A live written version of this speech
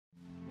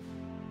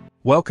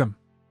Welcome!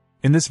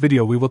 In this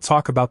video we will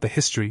talk about the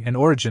history and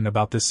origin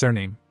about this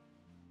surname.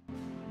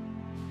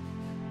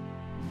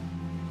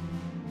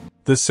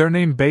 The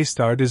surname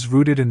Baistard is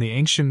rooted in the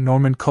ancient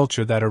Norman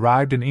culture that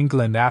arrived in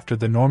England after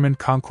the Norman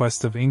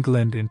Conquest of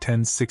England in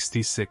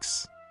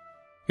 1066.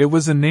 It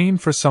was a name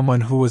for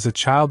someone who was a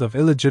child of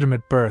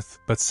illegitimate birth,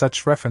 but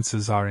such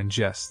references are in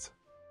jest.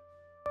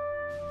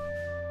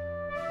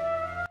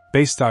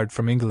 Baistard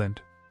from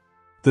England.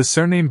 The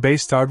surname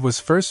Baistard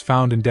was first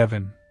found in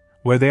Devon,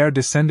 where they are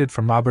descended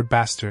from Robert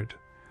Baistard,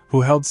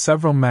 who held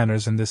several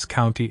manors in this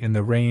county in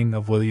the reign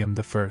of William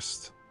I.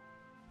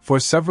 For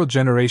several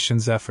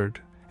generations Efford,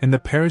 in the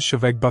parish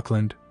of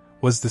Egg-Buckland,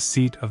 was the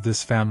seat of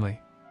this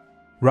family.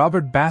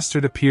 Robert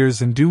Baistard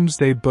appears in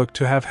Domesday Book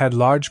to have had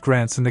large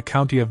grants in the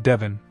county of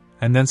Devon,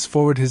 and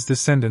thenceforward his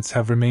descendants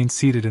have remained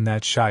seated in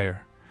that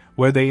shire,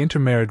 where they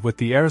intermarried with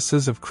the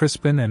heiresses of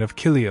Crispin and of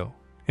Killiowe,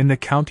 in the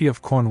county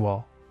of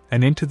Cornwall,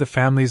 and into the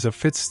families of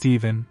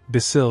Fitz-Stephen,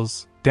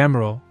 Besilles,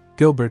 Damarell,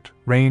 Gilbert,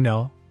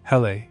 Reynell,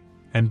 Hele,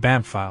 and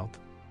Bampfylde.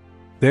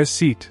 Their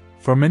seat,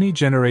 for many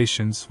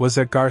generations, was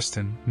at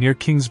Garston, near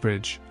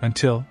Kingsbridge,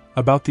 until,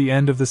 about the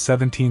end of the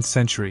 17th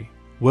century,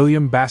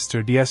 William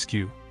Baistard Esq,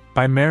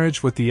 by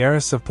marriage with the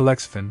heiress of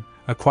Pollexfen,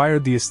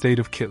 acquired the estate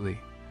of Kitley,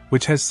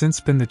 which has since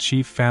been the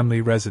chief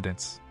family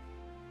residence.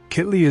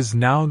 Kitley is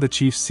now the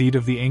chief seat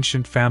of the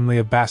ancient family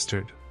of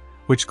Baistard,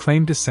 which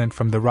claim descent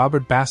from the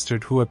Robert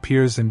Baistard who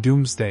appears in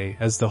Domesday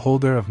as the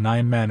holder of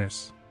 9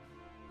 manors.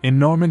 In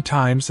Norman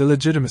times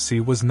illegitimacy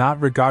was not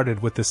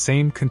regarded with the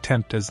same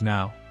contempt as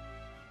now.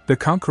 The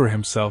conqueror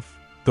himself,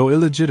 though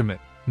illegitimate,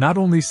 not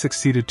only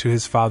succeeded to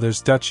his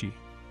father's duchy,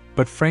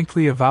 but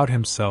frankly avowed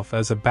himself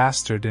as a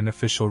bastard in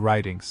official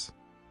writings.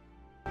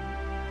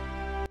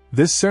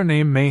 This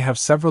surname may have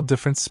several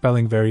different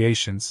spelling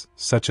variations,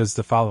 such as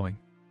the following.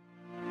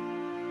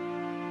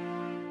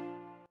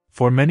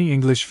 For many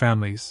English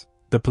families,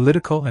 the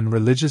political and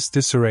religious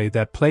disarray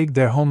that plagued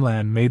their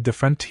homeland made the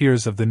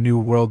frontiers of the New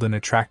World an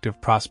attractive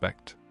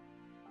prospect.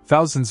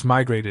 Thousands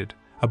migrated,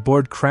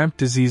 aboard cramped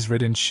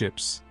disease-ridden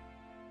ships.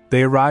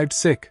 They arrived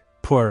sick,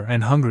 poor,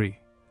 and hungry,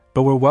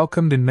 but were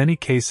welcomed in many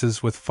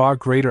cases with far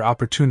greater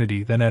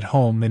opportunity than at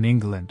home in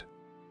England.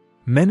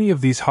 Many of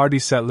these hardy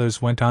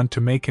settlers went on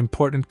to make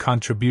important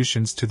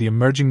contributions to the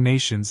emerging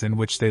nations in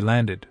which they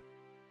landed.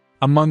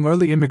 Among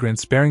early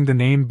immigrants bearing the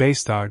name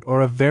Baistard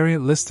or a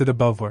variant listed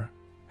above were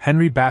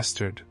Henry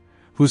Baistard,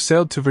 who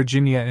sailed to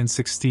Virginia in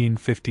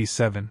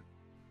 1657.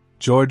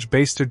 George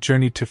Baistard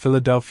journeyed to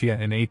Philadelphia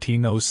in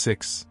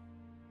 1806.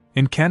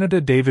 In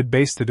Canada, David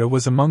Baistard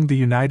was among the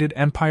United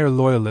Empire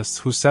Loyalists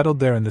who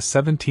settled there in the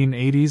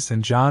 1780s,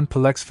 and John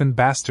Pollexfen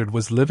Baistard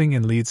was living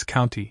in Leeds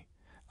County,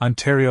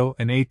 Ontario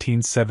in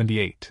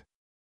 1878.